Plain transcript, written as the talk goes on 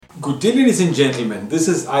Good day, ladies and gentlemen. This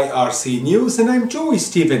is IRC News and I'm Joey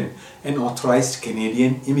Stephen, an authorized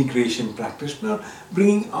Canadian immigration practitioner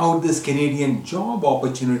bringing out this Canadian job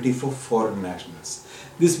opportunity for foreign nationals.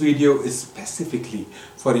 This video is specifically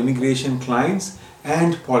for immigration clients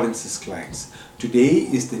and Polinsys clients. Today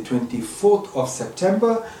is the 24th of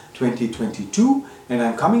September 2022 and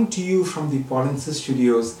I'm coming to you from the Polinsys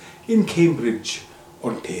studios in Cambridge,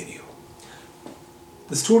 Ontario.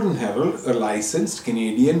 The Student Herald, a licensed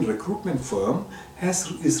Canadian recruitment firm,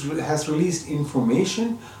 has released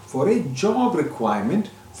information for a job requirement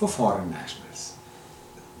for foreign nationals,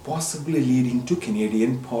 possibly leading to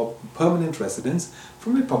Canadian permanent residence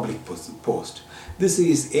from a public post. This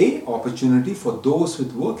is an opportunity for those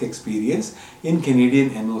with work experience in Canadian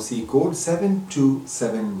NOC code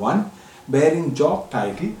 7271 bearing job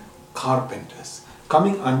title Carpenters,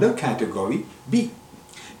 coming under category B.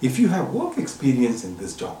 If you have work experience in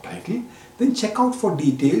this job title, then check out for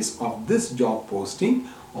details of this job posting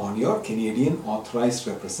on your Canadian Authorized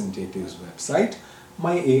Representative's website,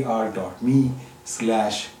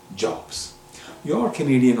 myar.me/jobs. Your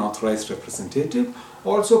Canadian Authorized Representative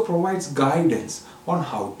also provides guidance on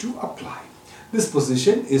how to apply. This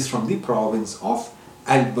position is from the province of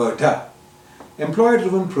Alberta.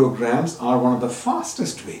 Employer-driven programs are one of the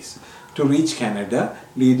fastest ways to reach Canada,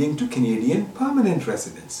 leading to Canadian permanent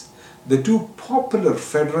residence. The two popular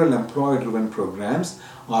federal employer-driven programs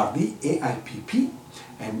are the AIPP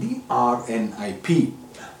and the RNIP.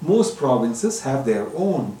 Most provinces have their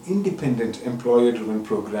own independent employer-driven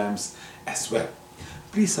programs as well.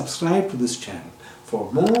 Please subscribe to this channel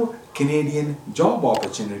for more Canadian job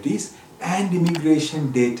opportunities and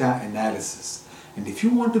immigration data analysis. And if you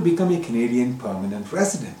want to become a Canadian permanent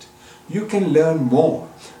resident, you can learn more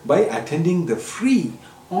by attending the free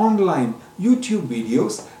online YouTube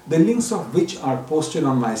videos, the links of which are posted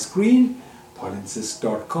on my screen,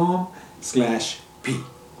 polinsys.com/p.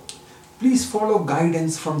 Please follow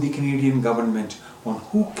guidance from the Canadian government on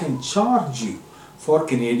who can charge you for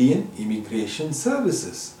Canadian immigration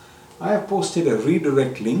services. I have posted a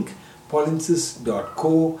redirect link,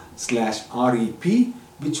 polinsys.co/rep,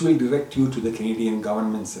 which will direct you to the Canadian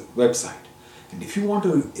government's website. And if you want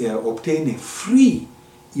to obtain a free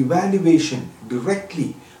evaluation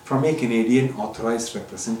directly from a Canadian authorized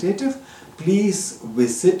representative, please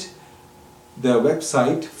visit the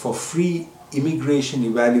website for free immigration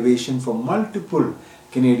evaluation for multiple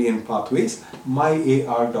Canadian pathways,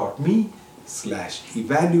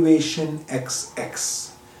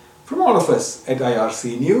 myar.me/evaluationxx. From all of us at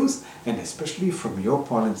IRC News and especially from your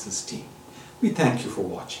Polinsys team, we thank you for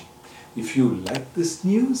watching. If you like this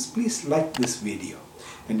news, please like this video.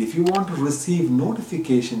 And if you want to receive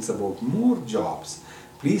notifications about more jobs,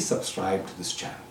 please subscribe to this channel.